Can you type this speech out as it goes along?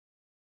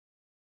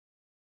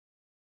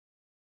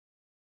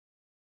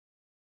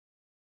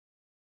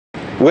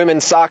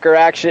Women's soccer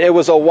action. It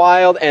was a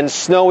wild and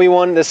snowy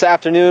one this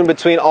afternoon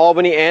between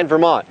Albany and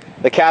Vermont.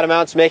 The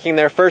Catamounts making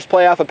their first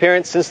playoff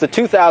appearance since the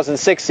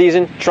 2006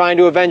 season, trying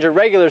to avenge a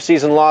regular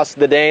season loss to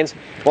the Danes,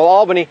 while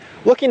Albany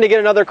looking to get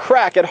another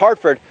crack at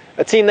Hartford,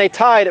 a team they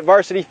tied at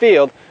Varsity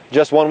Field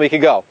just 1 week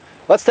ago.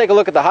 Let's take a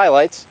look at the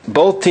highlights.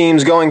 Both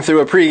teams going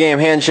through a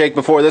pregame handshake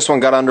before this one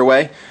got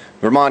underway.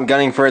 Vermont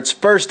gunning for its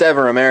first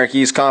ever America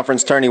East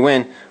Conference tourney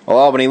win, while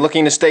Albany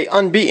looking to stay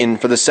unbeaten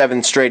for the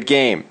 7th straight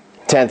game.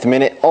 10th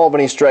minute,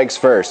 Albany strikes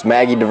first.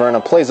 Maggie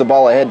DeVerna plays the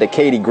ball ahead to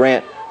Katie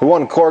Grant, who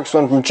uncorks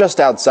one from just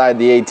outside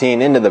the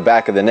 18 into the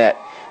back of the net.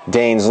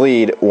 Danes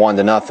lead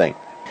 1-0.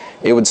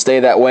 It would stay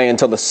that way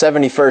until the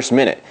 71st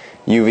minute.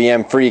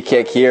 UVM free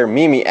kick here.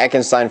 Mimi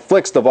Eckenstein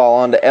flicks the ball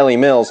onto Ellie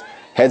Mills,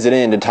 heads it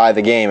in to tie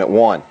the game at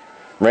 1.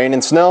 Rain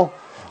and snow?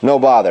 No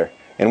bother.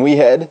 And we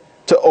head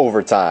to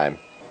overtime.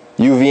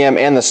 UVM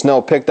and the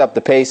Snow picked up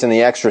the pace in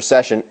the extra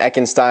session.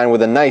 Eckenstein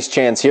with a nice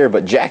chance here,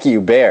 but Jackie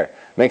Hubert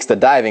makes the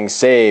diving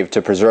save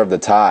to preserve the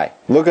tie.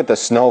 Look at the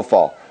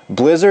snowfall.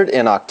 Blizzard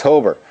in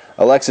October.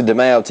 Alexa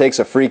DeMeo takes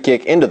a free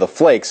kick into the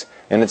flakes,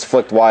 and it's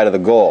flicked wide of the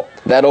goal.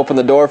 That opened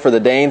the door for the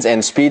Danes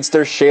and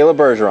speedster Shayla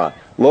Bergeron.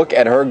 Look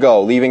at her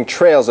go, leaving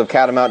trails of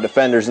Catamount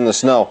defenders in the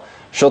snow.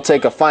 She'll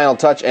take a final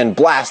touch and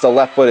blast a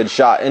left-footed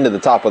shot into the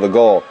top of the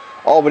goal.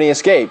 Albany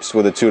escapes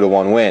with a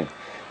 2-1 win.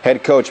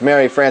 Head coach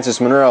Mary Frances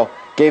Monroe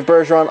gave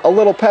Bergeron a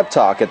little pep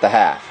talk at the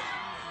half.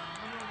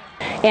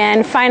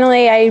 And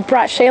finally, I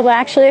brought Shayla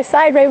actually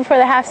aside right before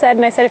the half set,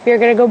 and I said, if you're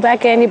going to go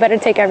back in, you better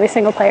take every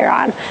single player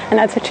on. And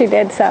that's what she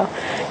did, so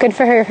good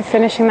for her for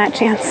finishing that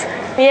chance.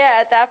 Yeah,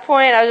 at that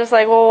point, I was just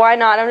like, well, why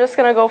not? I'm just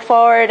going to go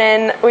forward,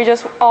 and we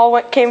just all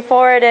came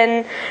forward,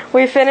 and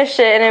we finished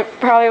it, and it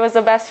probably was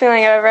the best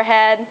feeling I've ever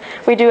had.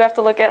 We do have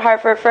to look at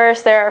Hartford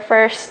first. They're our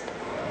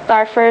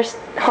first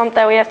hump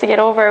that we have to get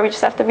over. We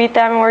just have to beat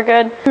them, and we're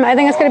good. I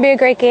think it's going to be a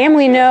great game.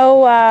 We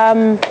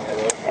know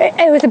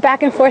it was a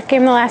back-and-forth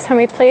game the last time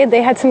we played.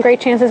 They had some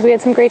great chances, we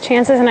had some great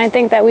chances, and I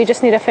think that we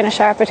just need to finish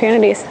our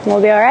opportunities, and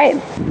we'll be all right.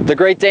 The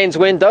Great Danes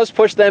win does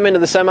push them into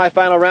the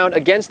semifinal round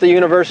against the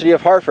University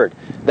of Hartford.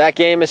 That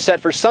game is set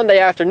for Sunday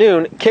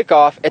afternoon,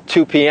 kickoff at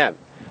 2 p.m.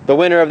 The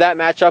winner of that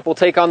matchup will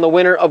take on the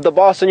winner of the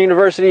Boston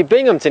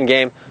University-Binghamton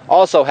game,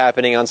 also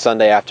happening on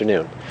Sunday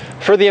afternoon.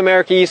 For the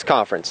America East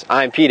Conference,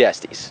 I'm Pete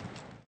Estes.